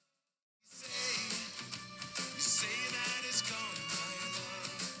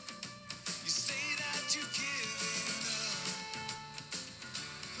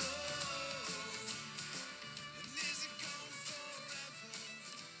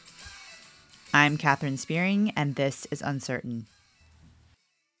I'm Catherine Spearing, and this is Uncertain.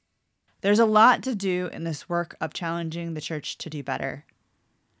 There's a lot to do in this work of challenging the church to do better.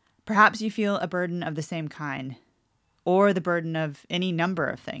 Perhaps you feel a burden of the same kind, or the burden of any number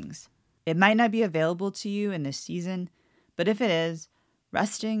of things. It might not be available to you in this season, but if it is,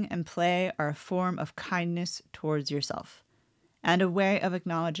 resting and play are a form of kindness towards yourself, and a way of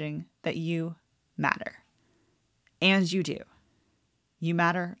acknowledging that you matter. And you do. You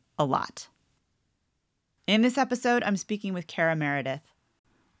matter a lot. In this episode, I'm speaking with Kara Meredith,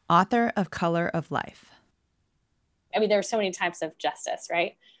 author of Color of Life. I mean, there are so many types of justice,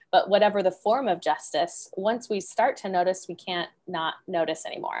 right? But whatever the form of justice, once we start to notice, we can't not notice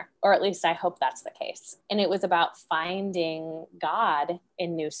anymore. Or at least I hope that's the case. And it was about finding God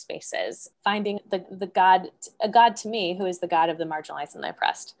in new spaces, finding a God to me who is the God of the marginalized and the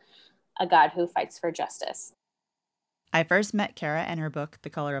oppressed, a God who fights for justice. I first met Kara and her book, The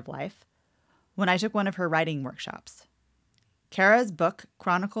Color of Life, when I took one of her writing workshops. Kara's book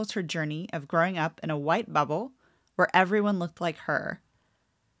chronicles her journey of growing up in a white bubble where everyone looked like her.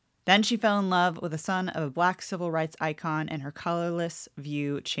 Then she fell in love with the son of a Black civil rights icon, and her colorless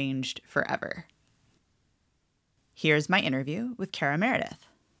view changed forever. Here's my interview with Kara Meredith.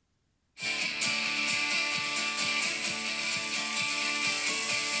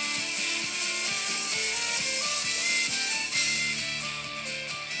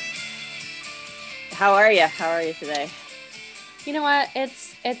 How are you? How are you today? You know what?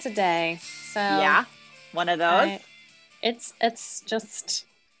 It's a day. So yeah, one of those. It's just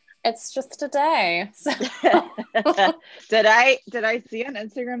a day. So. Did I see on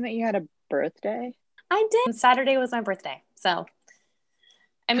Instagram that you had a birthday? I did. Saturday was my birthday. So,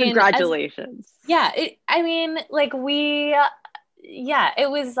 I mean, congratulations. It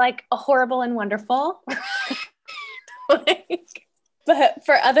was like a horrible and wonderful, but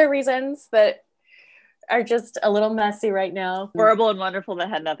for other reasons that are just a little messy right now. Horrible and wonderful that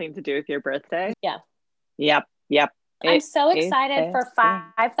had nothing to do with your birthday. Yeah. Yep. I'm so excited for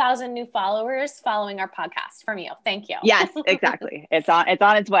 5,000 new followers following our podcast from you. Thank you. Yes, exactly. It's on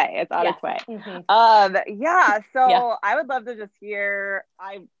its way. It's on its way. Mm-hmm. So I would love to just hear,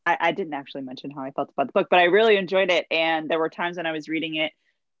 I didn't actually mention how I felt about the book, but I really enjoyed it. And there were times when I was reading it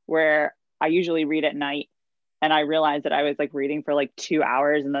where I usually read at night, and I realized that I was like reading for like 2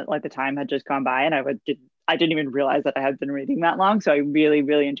 hours, and that like the time had just gone by, and I didn't even realize that I had been reading that long. So I really,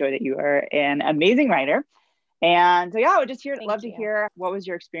 really enjoyed it. You are an amazing writer. And so, I would just love to hear, what was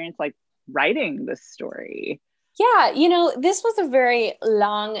your experience like writing this story? Yeah, this was a very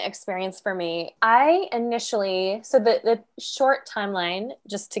long experience for me. I initially, so the short timeline,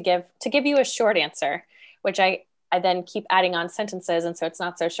 just to give you a short answer, which I then keep adding on sentences, and so it's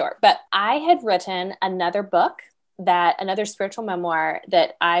not so short. But I had written another spiritual memoir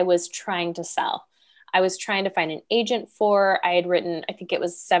that I was trying to sell. I was trying to find an agent for. I had written, I think it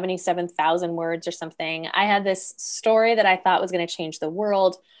was 77,000 words or something. I had this story that I thought was going to change the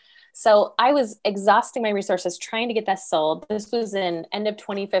world. So I was exhausting my resources trying to get that sold. This was in end of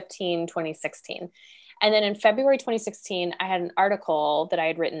 2015, 2016. And then in February 2016, I had an article that I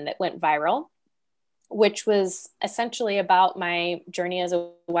had written that went viral, which was essentially about my journey as a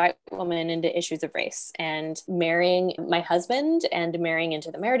white woman into issues of race and marrying my husband and marrying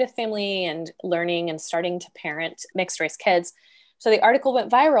into the Meredith family and learning and starting to parent mixed race kids. So the article went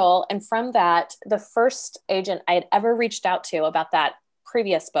viral. And from that, the first agent I had ever reached out to about that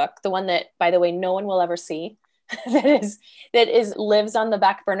previous book, the one that, by the way, no one will ever see, that lives on the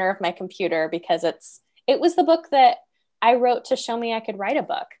back burner of my computer, because it was the book that I wrote to show me I could write a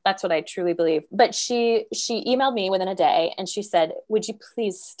book. That's what I truly believe. But she emailed me within a day, and she said, would you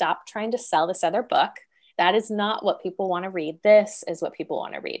please stop trying to sell this other book? That is not what people want to read. This is what people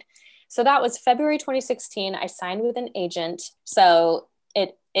want to read. So that was February 2016. I signed with an agent. So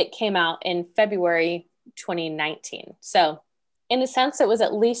it came out in February 2019. So in a sense, it was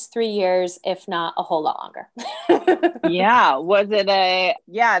at least 3 years, if not a whole lot longer. Yeah. Was it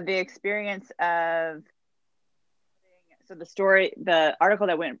the experience of, so the article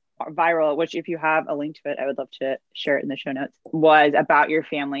that went viral, which if you have a link to it, I would love to share it in the show notes, was about your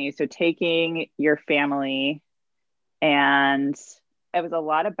family. So taking your family, and it was a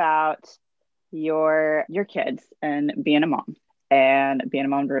lot about your kids and being a mom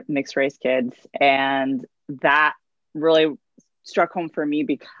of mixed race kids. And that really struck home for me,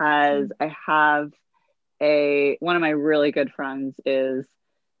 because I have one of my really good friends is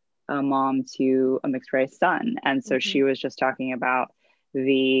a mom to a mixed race son. And so she was just talking about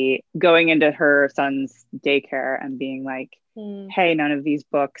the going into her son's daycare and being like, hey, none of these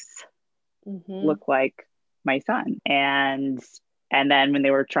books look like my son. And And then when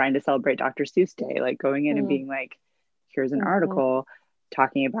they were trying to celebrate Dr. Seuss Day, like going in and being like, here's an article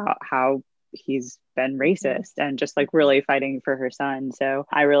talking about how he's been racist and just like really fighting for her son. So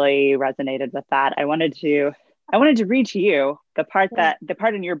I really resonated with that. I wanted to read to you the part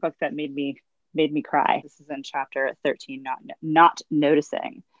in your book that made me cry. This is in chapter 13, not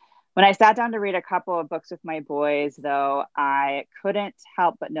noticing. When I sat down to read a couple of books with my boys, though, I couldn't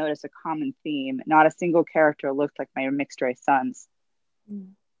help but notice a common theme. Not a single character looked like my mixed race sons.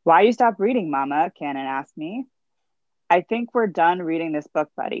 Why you stop reading, Mama? Cannon asked me. I think we're done reading this book,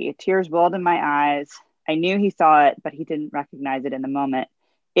 buddy. Tears welled in my eyes. I knew he saw it, but he didn't recognize it in the moment.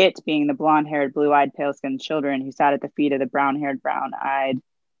 It being the blonde-haired, blue-eyed, pale-skinned children who sat at the feet of the brown-haired, brown-eyed,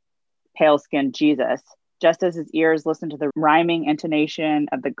 pale-skinned Jesus. Just as his ears listened to the rhyming intonation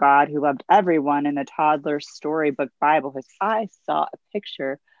of the God who loved everyone in the toddler's storybook Bible, his eyes saw a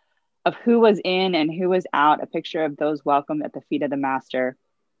picture of who was in and who was out, a picture of those welcomed at the feet of the Master.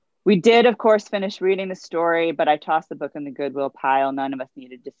 We did, of course, finish reading the story, but I tossed the book in the Goodwill pile. None of us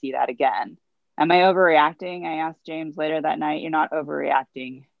needed to see that again. Am I overreacting? I asked James later that night. You're not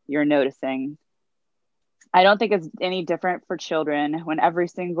overreacting. You're noticing. I don't think it's any different for children. When every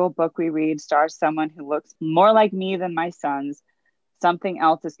single book we read stars someone who looks more like me than my sons, something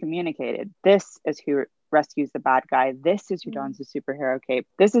else is communicated. This is who rescues the bad guy. This is who dons the superhero cape.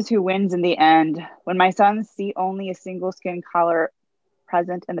 This is who wins in the end. When my sons see only a single skin color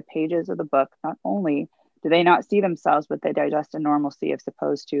present in the pages of the book, not only do they not see themselves, but they digest a normalcy of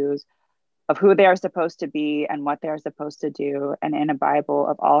supposed tos, of who they are supposed to be and what they are supposed to do. And in a Bible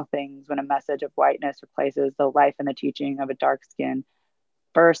of all things, when a message of whiteness replaces the life and the teaching of a dark-skinned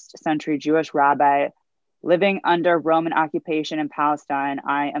first-century Jewish rabbi living under Roman occupation in Palestine,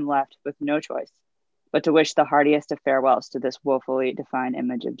 I am left with no choice but to wish the heartiest of farewells to this woefully defined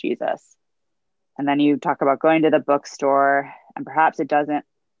image of Jesus. And then you talk about going to the bookstore, and perhaps it doesn't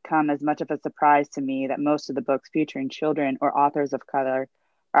come as much of a surprise to me that most of the books featuring children or authors of color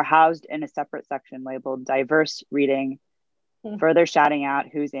are housed in a separate section labeled diverse reading, further shouting out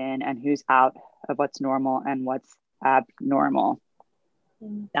who's in and who's out of what's normal and what's abnormal.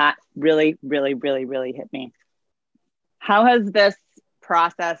 That really, really, really, really hit me. How has this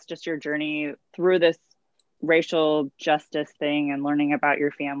process, just your journey through this racial justice thing and learning about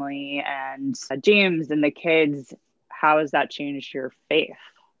your family and James and the kids, how has that changed your faith?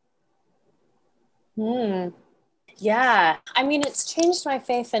 Yeah, I mean, it's changed my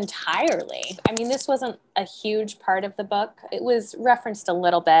faith entirely. I mean, this wasn't a huge part of the book. It was referenced a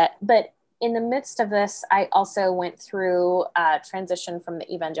little bit, but in the midst of this, I also went through a transition from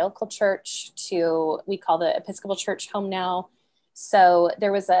the evangelical church to, we call the Episcopal Church home now. So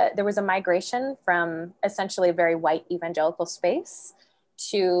there was a migration from essentially a very white evangelical space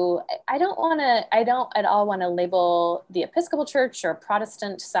to, I don't at all want to label the Episcopal Church or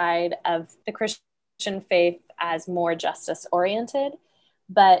Protestant side of the Christian faith as more justice oriented,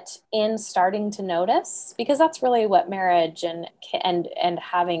 but in starting to notice, because that's really what marriage and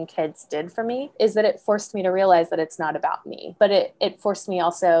having kids did for me, is that it forced me to realize that it's not about me, but it forced me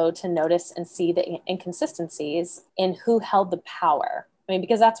also to notice and see the inconsistencies in who held the power. I mean,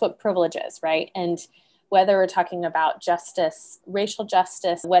 because that's what privilege is, right? And whether we're talking about justice, racial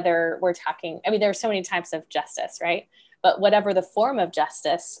justice, whether we're talking, I mean, there are so many types of justice, right? But whatever the form of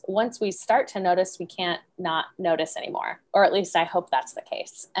justice, once we start to notice, we can't not notice anymore. Or at least I hope that's the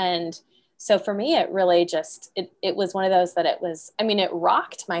case. And so for me, it really just, it was one of those that it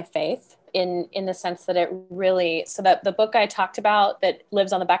rocked my faith in the sense that it really, so that the book I talked about that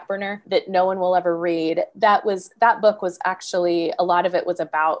lives on the back burner that no one will ever read, that book was actually, a lot of it was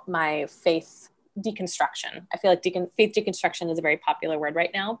about my faith deconstruction. I feel like faith deconstruction is a very popular word right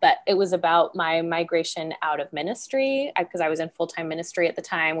now, but it was about my migration out of ministry because I was in full-time ministry at the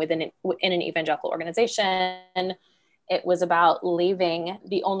time in an evangelical organization. It was about leaving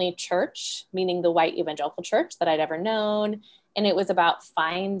the only church, meaning the white evangelical church that I'd ever known. And it was about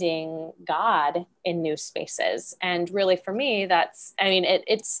finding God in new spaces. And really for me,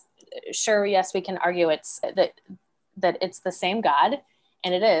 it's sure, yes, we can argue it's that it's the same God.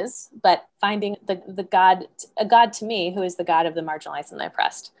 And it is, but finding a God to me, who is the God of the marginalized and the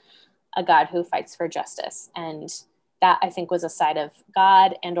oppressed, a God who fights for justice. And that I think was a side of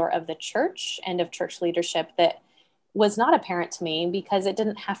God and or of the church and of church leadership that was not apparent to me because it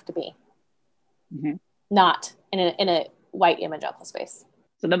didn't have to be. Not in a white evangelical space.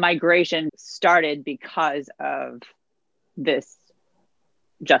 So the migration started because of this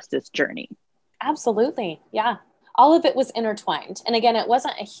justice journey. Absolutely. Yeah. All of it was intertwined. And again, it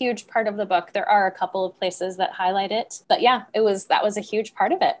wasn't a huge part of the book. There are a couple of places that highlight it, but yeah, that was a huge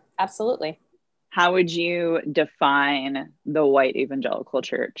part of it. Absolutely. How would you define the white evangelical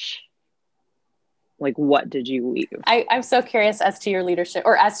church? Like, what did you weave? I'm so curious as to your leadership,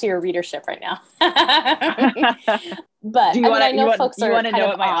 or as to your readership right now. But I know folks are kind of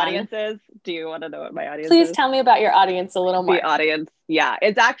what my audience is. Do you want to know what my audience Please is? tell me about your audience a little more. The audience, yeah,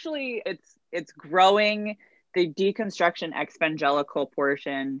 it's actually it's growing. The deconstruction evangelical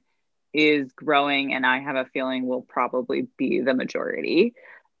portion is growing, and I have a feeling will probably be the majority.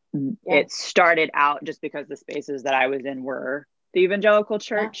 Yeah. It started out just because the spaces that I was in were the evangelical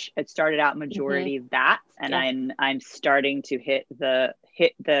church. Yeah. It started out majority that, and yeah. I'm starting to hit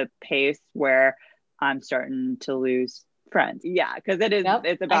the pace where I'm starting to lose friends. Yeah, because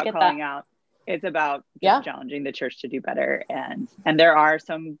it's about calling out. It's about just challenging the church to do better, and there are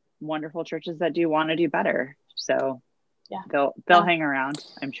some wonderful churches that do want to do better. So they'll hang around,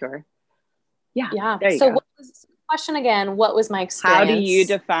 I'm sure. Yeah. There you go. What was question again? What was my experience? How do you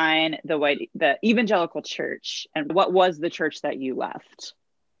define the evangelical church, and what was the church that you left?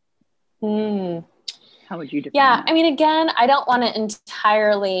 How would you define that? I mean, again, I don't want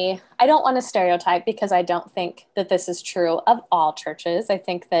to stereotype, because I don't think that this is true of all churches. I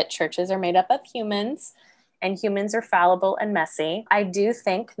think that churches are made up of humans, and humans are fallible and messy. I do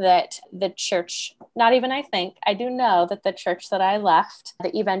think that the church, I do know that the church that I left,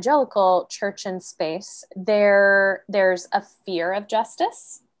 the evangelical church and space, there's a fear of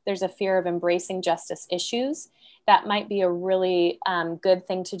justice. There's a fear of embracing justice issues. That might be a really good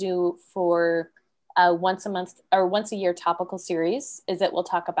thing to do for once a month or once a year topical series, is that we'll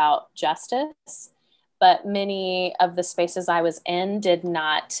talk about justice. But many of the spaces I was in did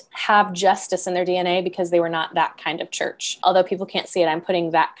not have justice in their DNA, because they were not that kind of church. Although people can't see it, I'm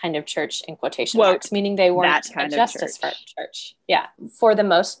putting that kind of church in quotation marks, meaning they weren't a justice church. Yeah. For the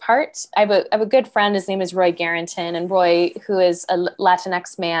most part, I have a good friend. His name is Roy Garrington. And Roy, who is a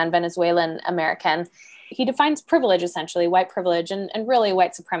Latinx man, Venezuelan American, he defines privilege, essentially white privilege and really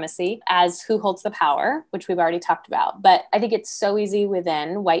white supremacy, as who holds the power, which we've already talked about. But I think it's so easy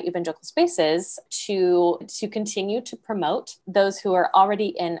within white evangelical spaces to continue to promote those who are already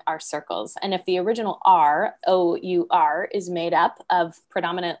in our circles. And if the original OUR is made up of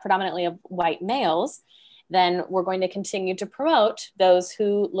predominantly of white males, then we're going to continue to promote those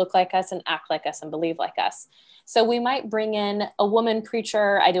who look like us and act like us and believe like us. So we might bring in a woman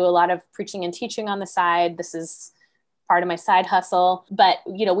preacher. I do a lot of preaching and teaching on the side. This is part of my side hustle. But,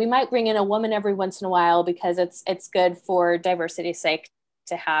 we might bring in a woman every once in a while, because it's good for diversity's sake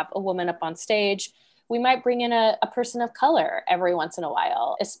to have a woman up on stage. We might bring in a person of color every once in a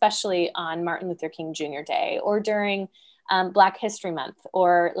while, especially on Martin Luther King Jr. Day, or during Black History Month,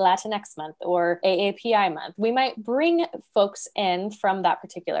 or Latinx Month, or AAPI Month. We might bring folks in from that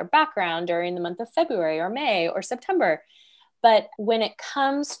particular background during the month of February or May or September. But when it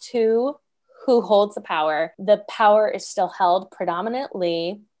comes to who holds the power is still held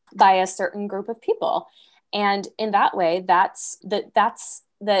predominantly by a certain group of people. And in that way,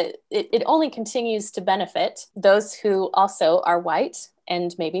 it only continues to benefit those who also are white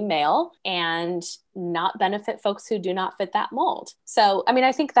and maybe male, and not benefit folks who do not fit that mold. So,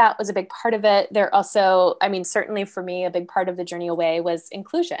 I think that was a big part of it. There also, certainly for me, a big part of the journey away was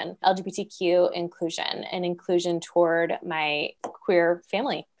inclusion, LGBTQ inclusion, and inclusion toward my queer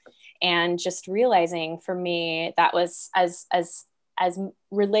family. And just realizing, for me, that was as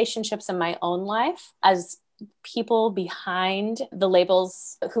relationships in my own life, as people behind the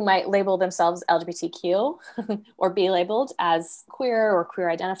labels who might label themselves LGBTQ or be labeled as queer or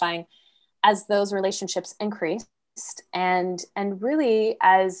queer identifying, as those relationships increased, and really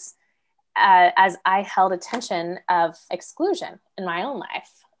as I held a tension of exclusion in my own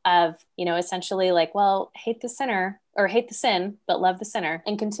life, of, essentially like, well, hate the sinner, or hate the sin, but love the sinner,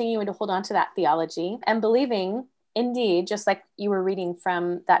 and continuing to hold on to that theology and believing, indeed, just like you were reading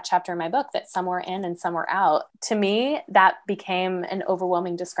from that chapter in my book, that some were in and some were out. To me, that became an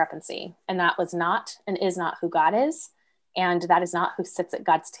overwhelming discrepancy. And that was not and is not who God is. And that is not who sits at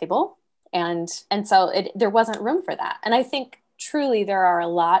God's table. And so there wasn't room for that. And I think truly there are a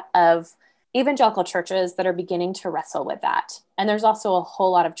lot of evangelical churches that are beginning to wrestle with that. And there's also a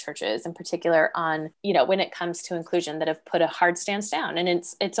whole lot of churches in particular on, when it comes to inclusion, that have put a hard stance down. And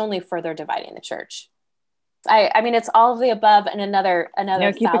it's only further dividing the church. It's all of the above and another.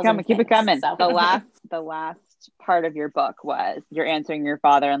 No, keep it coming. So. The last part of your book was you're answering your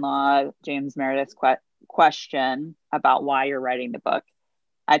father-in-law James Meredith's question about why you're writing the book.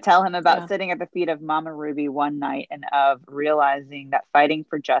 I tell him about sitting at the feet of Mama Ruby one night, and of realizing that fighting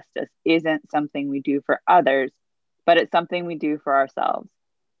for justice isn't something we do for others, but it's something we do for ourselves.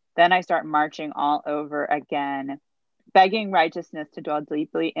 Then I start marching all over again, begging righteousness to dwell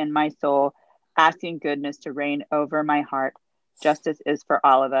deeply in my soul. asking goodness to reign over my heart. Justice is for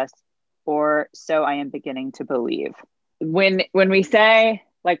all of us, or so I am beginning to believe. When we say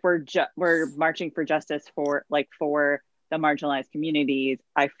like we're marching for justice for the marginalized communities,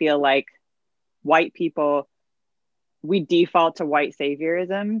 I feel like white people, we default to white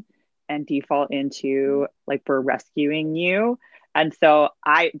saviorism and default into like we're rescuing you. And so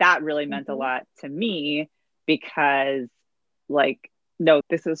that really meant a lot to me, because like, no,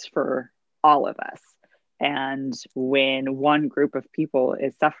 this is for all of us. And when one group of people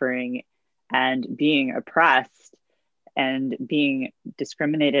is suffering and being oppressed and being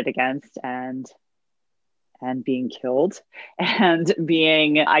discriminated against and being killed and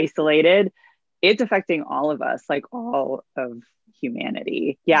being isolated, it's affecting all of us, like all of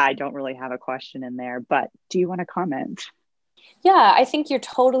humanity. Yeah, I don't really have a question in there, but do you want to comment? Yeah, I think you're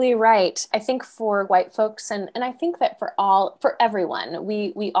totally right. I think for white folks, and I think that for everyone,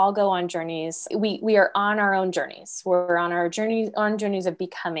 we all go on journeys. We are on our own journeys. We're on our journeys of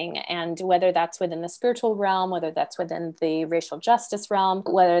becoming, and whether that's within the spiritual realm, whether that's within the racial justice realm,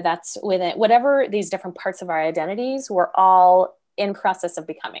 whether that's within whatever these different parts of our identities, we're all in process of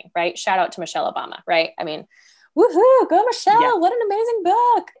becoming, right? Shout out to Michelle Obama, right? I mean, woohoo, go Michelle. Yeah. What an amazing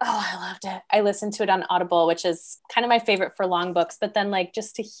book. Oh, I loved it. I listened to it on Audible, which is kind of my favorite for long books. But then like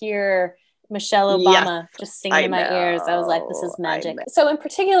just to hear Michelle Obama just singing in my ears, I was like, this is magic. So in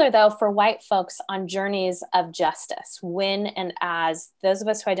particular though, for white folks on journeys of justice, when and as those of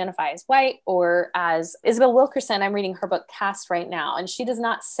us who identify as white, or as Isabel Wilkerson, I'm reading her book Caste right now. And she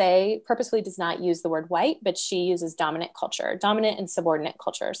purposely does not use the word white, but she uses dominant and subordinate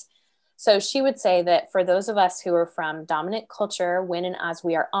cultures. So she would say that for those of us who are from dominant culture, when and as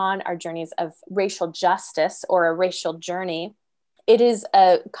we are on our journeys of racial justice or a racial journey, it is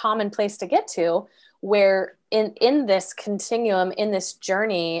a common place to get to where in this continuum, in this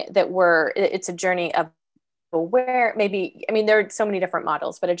journey it's a journey of aware, maybe, I mean, there are so many different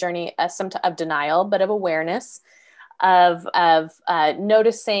models, but a journey of denial, but of awareness, of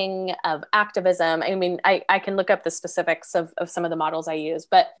noticing, of activism. I mean, I can look up the specifics of some of the models I use,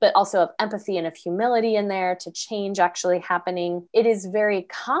 but also of empathy and of humility in there to change actually happening. It is very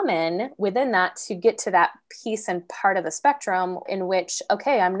common within that to get to that piece and part of the spectrum in which,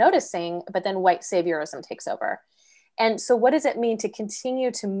 okay, I'm noticing, but then white saviorism takes over. And so what does it mean to continue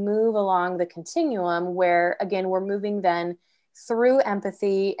to move along the continuum where, again, we're moving then through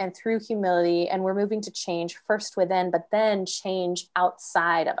empathy and through humility, and we're moving to change first within, but then change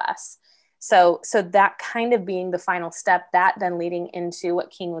outside of us. So that kind of being the final step, that then leading into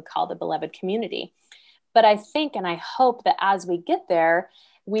what King would call the beloved community. But I think, and I hope that as we get there,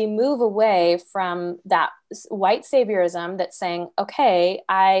 we move away from that white saviorism that's saying, okay,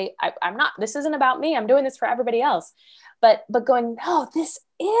 I'm not, this isn't about me, I'm doing this for everybody else. But going, no, this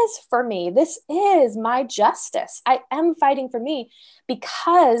is for me. This is my justice. I am fighting for me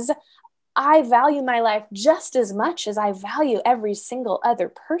because I value my life just as much as I value every single other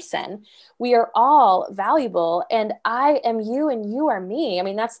person. We are all valuable, and I am you and you are me. I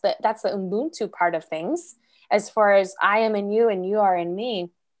mean, that's the Ubuntu part of things, as far as I am in you and you are in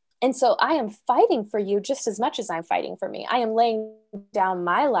me. And so I am fighting for you just as much as I'm fighting for me. I am laying down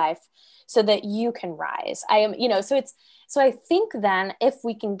my life so that you can rise. I am, so I think then if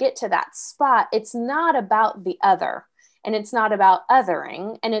we can get to that spot, it's not about the other, and it's not about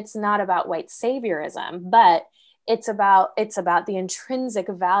othering, and it's not about white saviorism, but it's about the intrinsic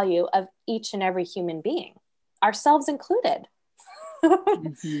value of each and every human being, ourselves included.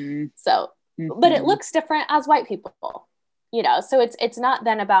 Mm-hmm. So, but it looks different as white people, so it's not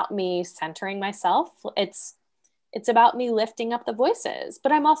then about me centering myself. It's about me lifting up the voices,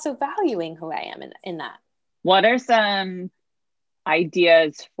 but I'm also valuing who I am in that. What are some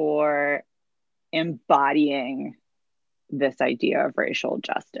ideas for embodying this idea of racial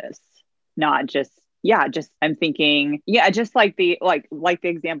justice? Not just, I'm thinking, just like the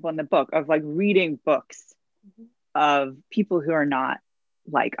example in the book of like reading books of people who are not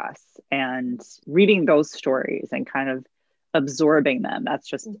like us and reading those stories and kind of absorbing them. That's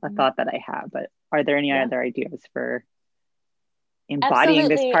just a thought that I have. But are there any other ideas for embodying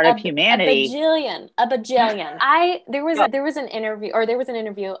this part of humanity? A bajillion. There was an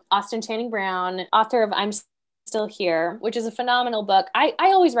interview, Austin Channing Brown, author of I'm Still Here, which is a phenomenal book. I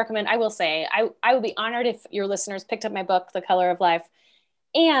always recommend, I will say, I would be honored if your listeners picked up my book, The Color of Life,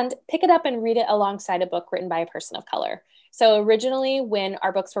 and pick it up and read it alongside a book written by a person of color. So originally when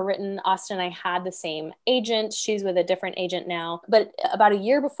our books were written, Austin and I had the same agent. She's with a different agent now. But about a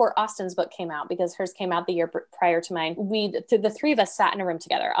year before Austin's book came out, because hers came out the year prior to mine, the three of us sat in a room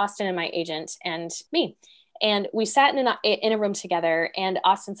together, Austin and my agent and me. And we sat in a room together, and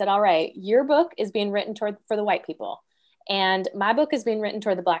Austin said, all right, your book is being written for the white people, and my book is being written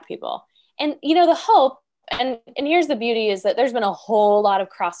toward the Black people. And, the hope, and here's the beauty, is that there's been a whole lot of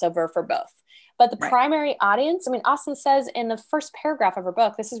crossover for both. But the primary audience, Austin says in the first paragraph of her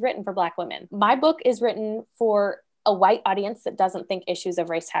book, this is written for Black women. My book is written for a white audience that doesn't think issues of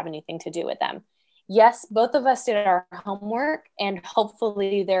race have anything to do with them. Yes, both of us did our homework, and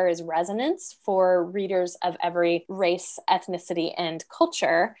hopefully there is resonance for readers of every race, ethnicity, and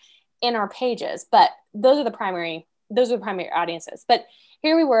culture in our pages. But those are the primary audiences. But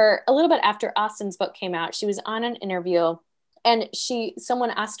here we were a little bit after Austin's book came out. She was on an interview, and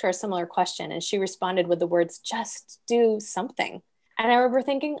someone asked her a similar question, and she responded with the words, just do something. And I remember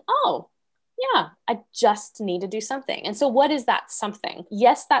thinking, oh, yeah, I just need to do something. And so what is that something?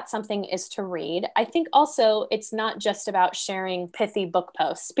 Yes, that something is to read. I think also it's not just about sharing pithy book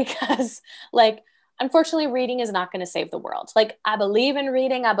posts, because unfortunately, reading is not going to save the world. I believe in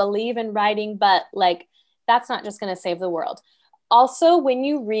reading, I believe in writing, but that's not just going to save the world. Also, when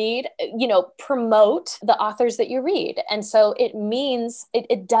you read, promote the authors that you read. And so it means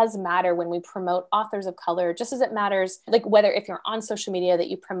it does matter when we promote authors of color, just as it matters, whether if you're on social media that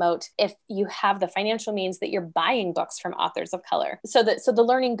you promote, if you have the financial means that you're buying books from authors of color. So the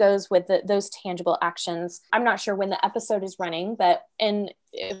learning goes with those tangible actions. I'm not sure when the episode is running, but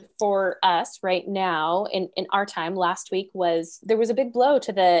for us right now in our time, last week there was a big blow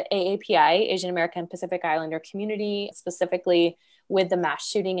to the AAPI, Asian American Pacific Islander community, specifically with the mass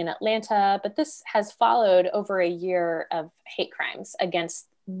shooting in Atlanta. But this has followed over a year of hate crimes against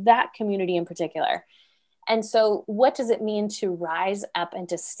that community in particular. And so what does it mean to rise up and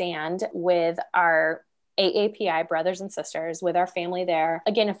to stand with our AAPI brothers and sisters, with our family there?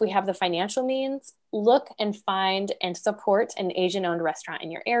 Again, if we have the financial means, look and find and support an Asian-owned restaurant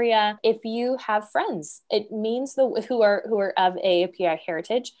in your area. If you have friends, it means who are of AAPI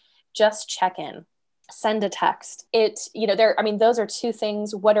heritage, just check in. Send a text. Those are two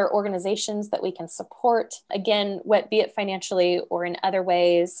things. What are organizations that we can support? Again, be it financially or in other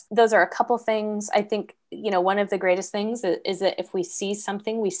ways. Those are a couple things. I think, one of the greatest things is that if we see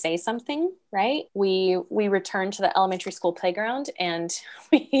something, we say something, right? We return to the elementary school playground, and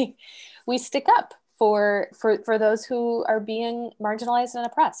we stick up for those who are being marginalized and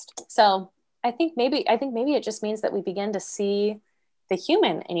oppressed. So I think maybe it just means that we begin to see the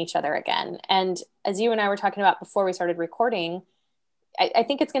human in each other again. And as you and I were talking about before we started recording, I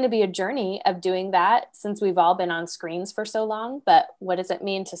think it's going to be a journey of doing that, since we've all been on screens for so long. But what does it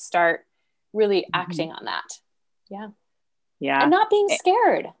mean to start really acting on that? Yeah. Yeah. And not being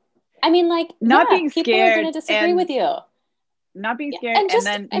scared. Not being scared. People are going to disagree with you. Not being scared. And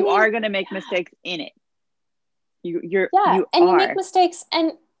then you are going to make mistakes in it. You make mistakes,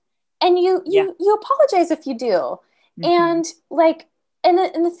 and you apologize if you do. And and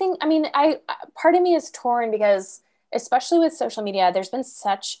the thing, part of me is torn, because especially with social media, there's been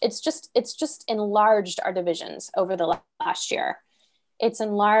it's just enlarged our divisions over the last year. It's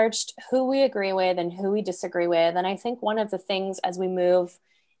enlarged who we agree with and who we disagree with. And I think one of the things, as we move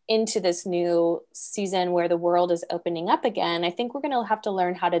into this new season where the world is opening up again, I think we're going to have to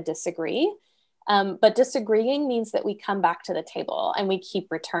learn how to disagree. But disagreeing means that we come back to the table and we keep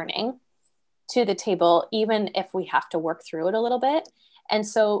returning to the table, even if we have to work through it a little bit. And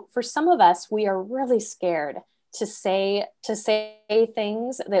so for some of us, we are really scared to say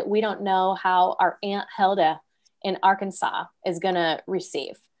things that we don't know how our Aunt Hilda in Arkansas is going to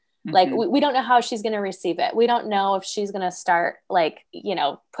receive. We don't know how she's going to receive it. We don't know if she's going to start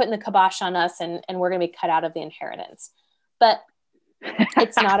putting the kibosh on us, and we're going to be cut out of the inheritance. But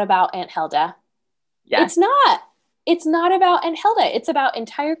it's not about Aunt Hilda. Yeah. It's not about Aunt Hilda. It's about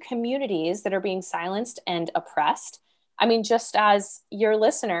entire communities that are being silenced and oppressed. Just as your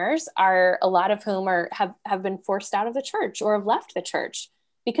listeners are, a lot of whom have been forced out of the church or have left the church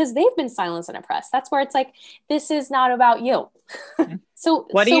because they've been silenced and oppressed. That's where it's this is not about you. So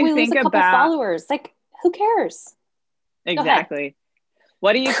what do you we think lose a couple about followers? Who cares? Exactly.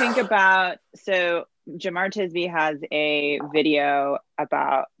 What do you think about, so Jemar Tisby has a video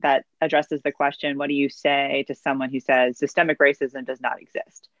about that addresses the question, what do you say to someone who says systemic racism does not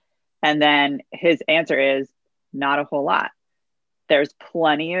exist? And then his answer is not a whole lot. There's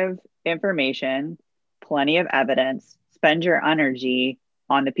plenty of information, plenty of evidence. Spend your energy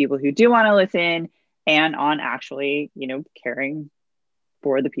on the people who do want to listen and on actually, caring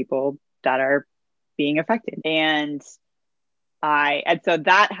for the people that are being affected. And so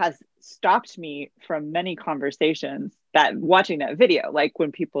that has stopped me from many conversations, that watching that video,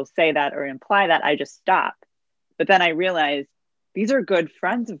 when people say that or imply that, I just stop. But then I realize these are good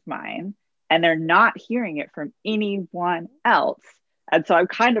friends of mine, and they're not hearing it from anyone else. And so I'm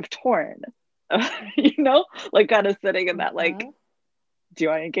kind of torn, like kind of sitting in that, like, do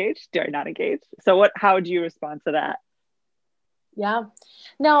I engage? Do I not engage? So how do you respond to that? Yeah.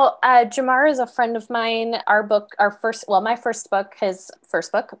 No, Jamar is a friend of mine. My first book, his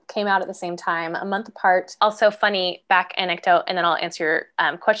first book came out at the same time, a month apart. Also funny back anecdote, and then I'll answer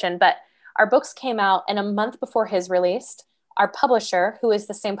your question. But our books came out, and a month before his released, our publisher, who is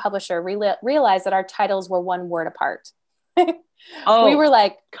the same publisher, realized that our titles were one word apart. We were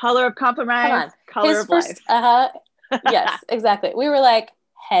like, Color of Compromise, Color of Life. Yes, exactly. We were like,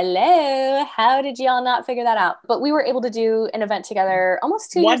 hello, how did y'all not figure that out? But we were able to do an event together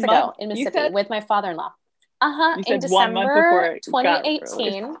almost 2 years ago in Mississippi with my father-in-law. In December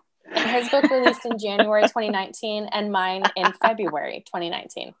 2018. And his book released in January 2019 and mine in February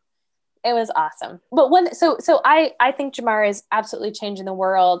 2019. It was awesome. But I think Jamar is absolutely changing the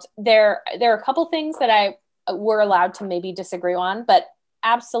world. There are a couple things that I were allowed to maybe disagree on, but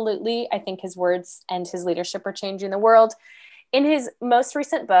absolutely, I think his words and his leadership are changing the world. In his most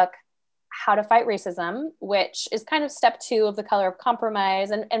recent book, How to Fight Racism, which is kind of step 2 of The Color of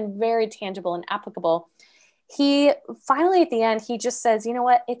Compromise and very tangible and applicable, he finally at the end, he just says, you know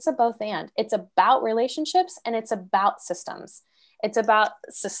what, it's a both and. It's about relationships and it's about systems. It's about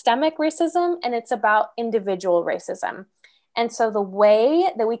systemic racism and it's about individual racism. And so the way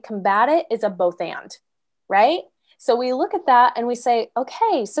that we combat it is a both and, right? So we look at that and we say,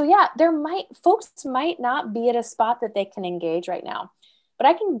 okay, so yeah, folks might not be at a spot that they can engage right now, but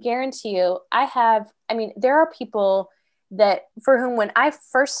I can guarantee you, there are people that for whom, when I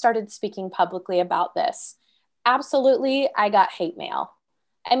first started speaking publicly about this, absolutely, I got hate mail.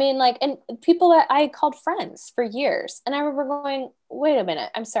 And people that I called friends for years. And I remember going, wait a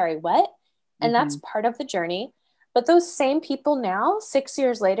minute, I'm sorry, what? And that's part of the journey. But those same people now, 6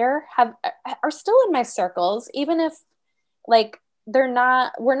 years later, are still in my circles, even if we're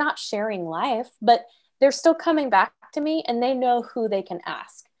not sharing life, but they're still coming back to me and they know who they can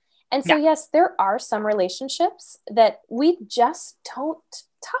ask. And so, yes, there are some relationships that we just don't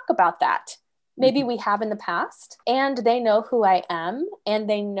talk about that. Maybe we have in the past, and they know who I am, and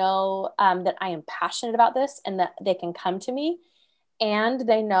they know that I am passionate about this and that they can come to me. And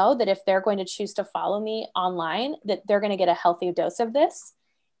they know that if they're going to choose to follow me online, that they're going to get a healthy dose of this.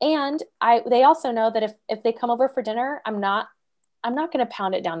 And they also know that if they come over for dinner, I'm not going to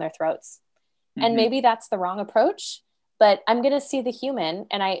pound it down their throats. And maybe that's the wrong approach, but I'm going to see the human.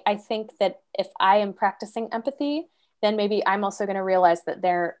 And I think that if I am practicing empathy, then maybe I'm also going to realize that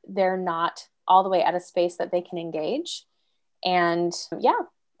they're not all the way at a space that they can engage. And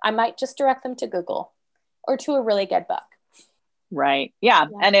I might just direct them to Google or to a really good book. Right. Yeah.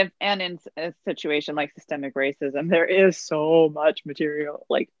 And in a situation like systemic racism, there is so much material,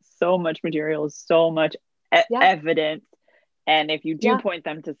 so much evidence. And if you do point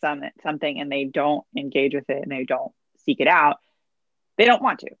them to something and they don't engage with it and they don't seek it out, they don't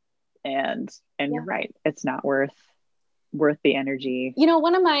want to. And you're right. It's not worth the energy.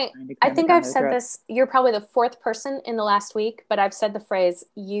 I think I've said this, you're probably the 4th person in the last week, but I've said the phrase,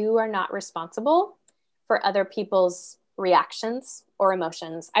 you are not responsible for other people's reactions or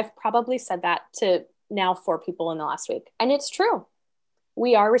emotions. I've probably said that to now 4 people in the last week. And it's true.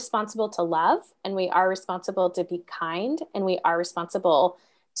 We are responsible to love, and we are responsible to be kind, and we are responsible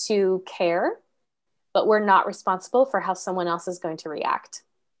to care, but we're not responsible for how someone else is going to react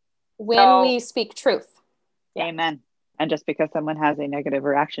when we speak truth. Amen. And just because someone has a negative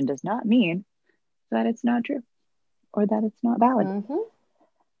reaction does not mean that it's not true or that it's not valid.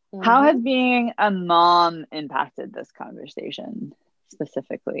 How has being a mom impacted this conversation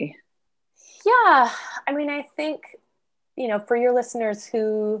specifically? Yeah. I think, for your listeners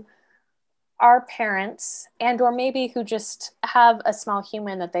who are parents and/or maybe who just have a small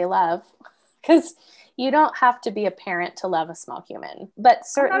human that they love, because you don't have to be a parent to love a small human, but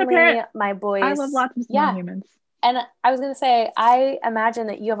certainly my boys. I love lots of small humans. And I was going to say, I imagine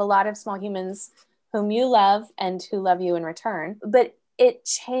that you have a lot of small humans whom you love and who love you in return, but it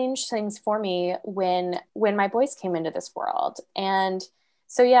changed things for me when my boys came into this world. And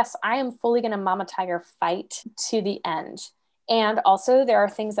so, yes, I am fully going to Mama Tiger fight to the end. And also there are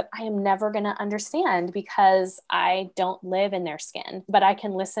things that I am never going to understand because I don't live in their skin, but I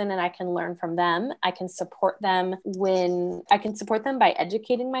can listen and I can learn from them. I can support them by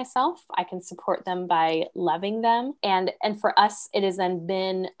educating myself. I can support them by loving them. And for us, it has then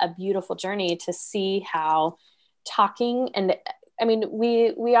been a beautiful journey to see how talking and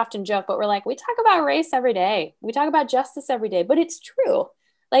we often joke, but we're like, we talk about race every day. We talk about justice every day, but it's true.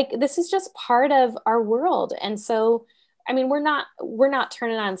 This is just part of our world. And so I mean, we're not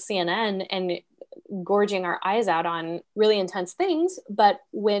turning on CNN and gorging our eyes out on really intense things, but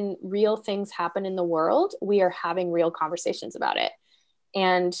when real things happen in the world, we are having real conversations about it.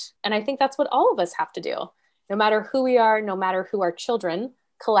 And I think that's what all of us have to do. No matter who we are, no matter who our children,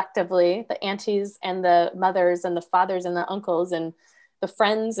 collectively, the aunties and the mothers and the fathers and the uncles and the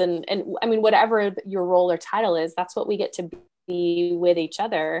friends and I mean, whatever your role or title is, that's what we get to be with each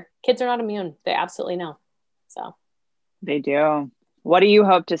other. Kids are not immune. They absolutely know. So they do. What do you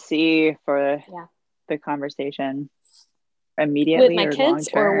hope to see for the conversation immediately, with my or kids,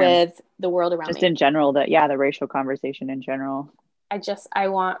 or with the world around me? Just in general, the racial conversation in general. I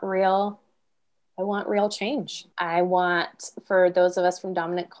want real change. I want, for those of us from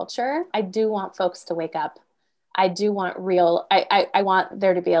dominant culture, I do want folks to wake up. I do want I want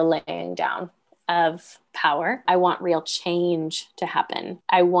there to be a laying down of power. I want real change to happen.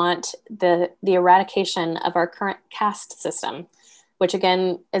 I want the eradication of our current caste system, which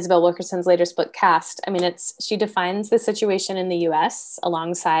again, Isabel Wilkerson's latest book, Caste. I mean, she defines the situation in the US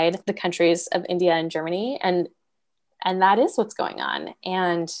alongside the countries of India and Germany. And that is what's going on.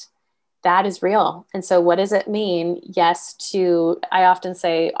 And that is real. And so what does it mean? Yes, I often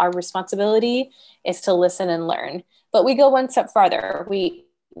say our responsibility is to listen and learn, but we go one step farther. We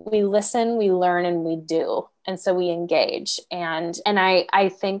listen, we learn, and we do. And so we engage. And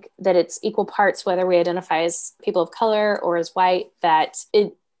I think that it's equal parts, whether we identify as people of color or as white, that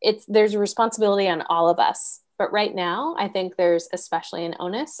there's a responsibility on all of us. But right now, I think there's especially an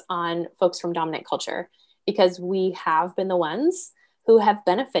onus on folks from dominant culture, because we have been the ones who have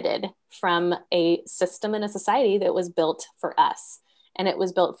benefited from a system and a society that was built for us. And it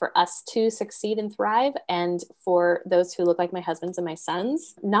was built for us to succeed and thrive, and for those who look like my husbands and my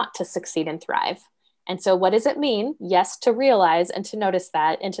sons not to succeed and thrive. And so what does it mean? Yes, to realize and to notice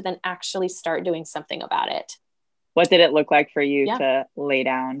that, and to then actually start doing something about it. What did it look like for you to lay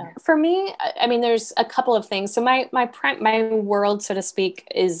down? For me, I mean, there's a couple of things. So my world, so to speak,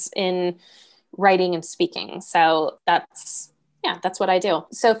 is in writing and speaking. So that's what I do.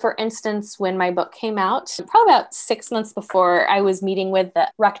 So for instance, when my book came out, probably about 6 months before, I was meeting with the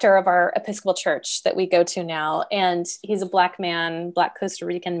rector of our Episcopal church that we go to now. And he's a Black Costa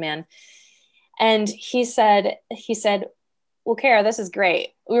Rican man. And he said, well, Kara, this is great.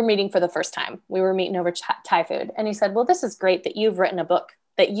 We were meeting for the first time. We were meeting over Thai food. And he said, well, this is great that you've written a book,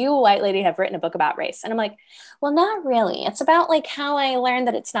 that you, a white lady, have written a book about race. And I'm like, well, not really. It's about like how I learned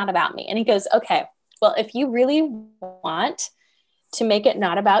that it's not about me. And he goes, okay, well, if you really want to make it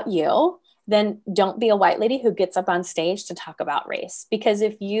not about you, then don't be a white lady who gets up on stage to talk about race. Because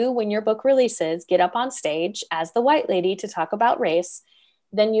if you, when your book releases, get up on stage as the white lady to talk about race,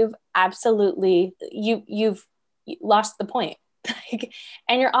 then you've absolutely, you've lost the point.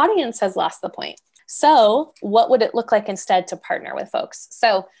 And your audience has lost the point. So what would it look like instead to partner with folks?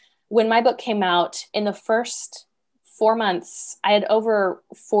 So when my book came out, in the first 4 months, I had over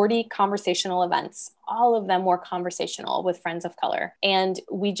 40 conversational events. All of them were conversational with friends of color. And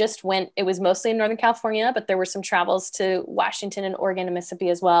we just went, it was mostly in Northern California, but there were some travels to Washington and Oregon and Mississippi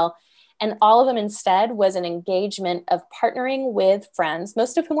as well. And all of them instead was an engagement of partnering with friends,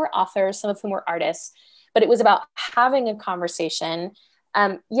 most of whom were authors, some of whom were artists, but it was about having a conversation.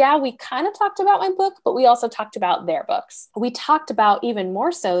 We kind of talked about my book, but we also talked about their books. We talked about, even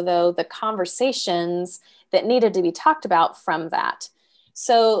more so though, the conversations that needed to be talked about from that.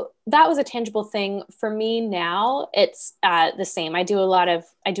 So that was a tangible thing for me. Now it's the same. I do a lot of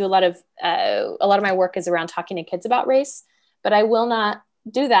my work is around talking to kids about race, but I will not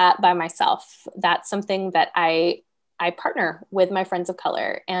do that by myself. That's something that I partner with my friends of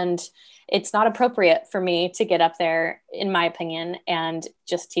color, and it's not appropriate for me to get up there, in my opinion, and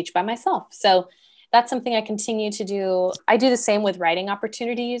just teach by myself. So that's something I continue to do. I do the same with writing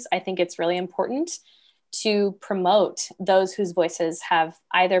opportunities. I think it's really important to promote those whose voices have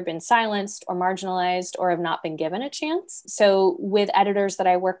either been silenced or marginalized or have not been given a chance. So with editors that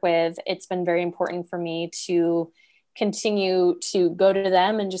I work with, it's been very important for me to continue to go to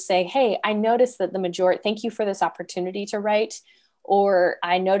them and just say, hey, I noticed that thank you for this opportunity to write. Or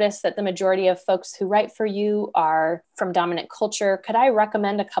I noticed that the majority of folks who write for you are from dominant culture. Could I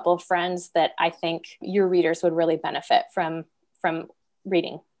recommend a couple of friends that I think your readers would really benefit from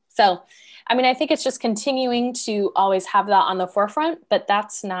reading? So, I mean, I think it's just continuing to always have that on the forefront, but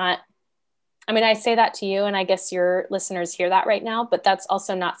that's not, I mean, I say that to you and I guess your listeners hear that right now, but that's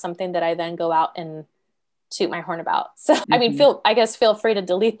also not something that I then go out and toot my horn about. So, I mean, feel free to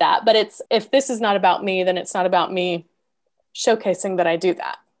delete that, but if this is not about me, then it's not about me showcasing that I do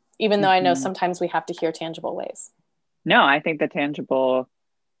that, even though I know sometimes we have to hear tangible ways. No, I think the tangible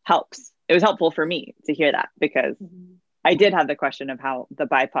helps. It was helpful for me to hear that because I did have the question of how the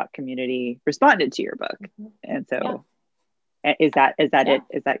BIPOC community responded to your book. Mm-hmm. And so is that it?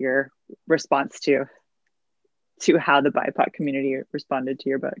 Is that your response to how the BIPOC community responded to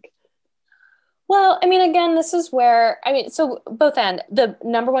your book? Well, I mean, again, this is where, I mean, so both end. The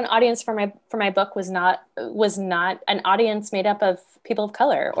number one audience for my book was not an audience made up of people of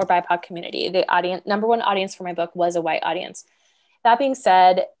color or BIPOC community. The number one audience for my book was a white audience. That being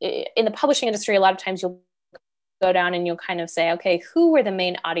said, in the publishing industry, a lot of times you'll go down and you'll kind of say, okay, who were the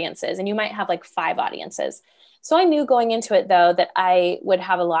main audiences? And you might have like 5 audiences. So I knew going into it, though, that I would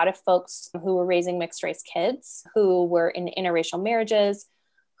have a lot of folks who were raising mixed race kids, who were in interracial marriages,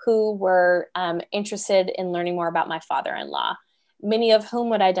 who were interested in learning more about my father-in-law, many of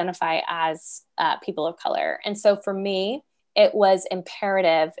whom would identify as people of color. And so for me, it was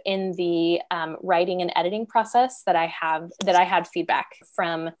imperative in the writing and editing process that I had feedback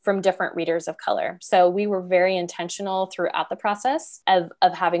from different readers of color. So we were very intentional throughout the process of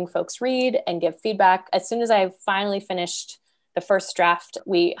having folks read and give feedback. As soon as I finally finished the first draft,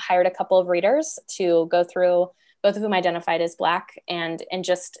 we hired a couple of readers to go through, both of whom identified as Black, and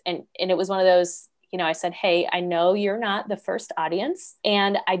it was one of those, I said, hey, I know you're not the first audience,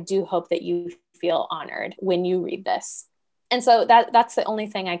 and I do hope that you feel honored when you read this. And so that's the only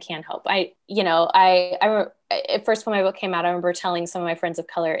thing I can hope. I at first when my book came out, I remember telling some of my friends of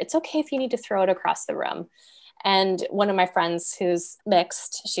color, it's okay if you need to throw it across the room. And one of my friends who's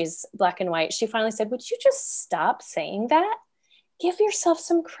mixed, she's Black and white, she finally said, would you just stop saying that? Give yourself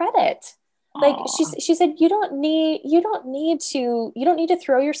some credit. Like she said, you don't need to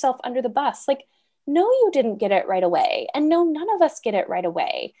throw yourself under the bus. Like, no, you didn't get it right away. And no, none of us get it right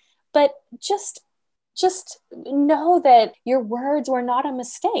away. But just know that your words were not a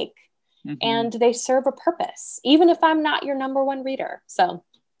mistake, and they serve a purpose, even if I'm not your number one reader. So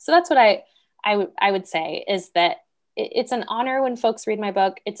that's what I would say, is that it's an honor when folks read my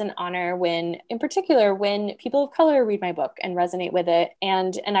book. It's an honor in particular, when people of color read my book and resonate with it.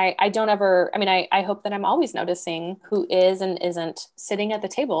 And I don't ever, I hope that I'm always noticing who is and isn't sitting at the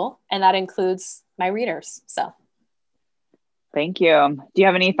table, and that includes my readers. So. Thank you. Do you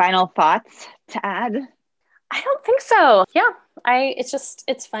have any final thoughts to add? I don't think so. Yeah.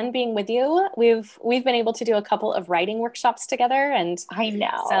 It's fun being with you. We've been able to do a couple of writing workshops together, and I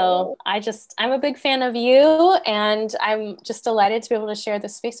know. So I'm a big fan of you, and I'm just delighted to be able to share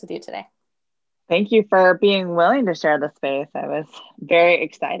this space with you today. Thank you for being willing to share the space. I was very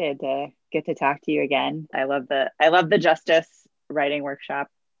excited to get to talk to you again. I love the Justice writing workshop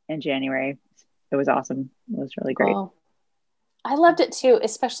in January. It was awesome. It was really great. Oh, I loved it too,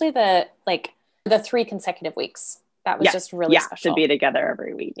 especially the 3 consecutive weeks. That was just really special. To be together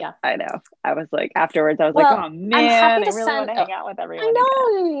every week. Yeah, I know. I was like, afterwards, I was like, oh man, I really want to hang out with everyone. I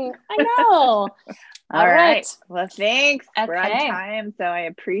know. All right. Well, thanks. Okay. We're on time, so I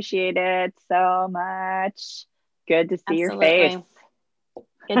appreciate it so much. Good to see your face.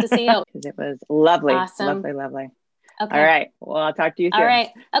 Good to see you. Because it was lovely. Awesome. Lovely. Okay. All right. Well, I'll talk to you soon. All right.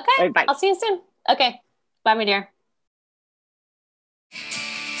 Okay. All right, bye. I'll see you soon. Okay. Bye, my dear.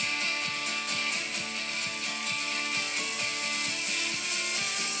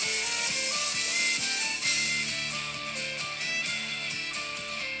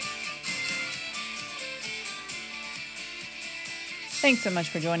 Thanks so much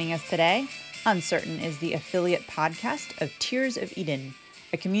for joining us today. Uncertain is the affiliate podcast of Tears of Eden,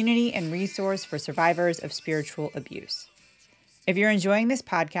 a community and resource for survivors of spiritual abuse. If you're enjoying this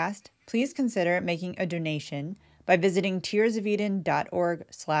podcast, please consider making a donation by visiting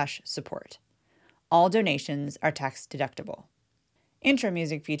tearsofeden.org/support. All donations are tax deductible. Intro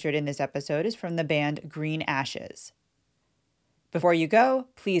music featured in this episode is from the band Green Ashes. Before you go,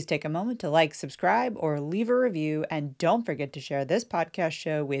 please take a moment to like, subscribe, or leave a review, and don't forget to share this podcast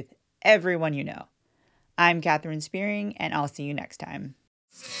show with everyone you know. I'm Catherine Spearing, and I'll see you next time.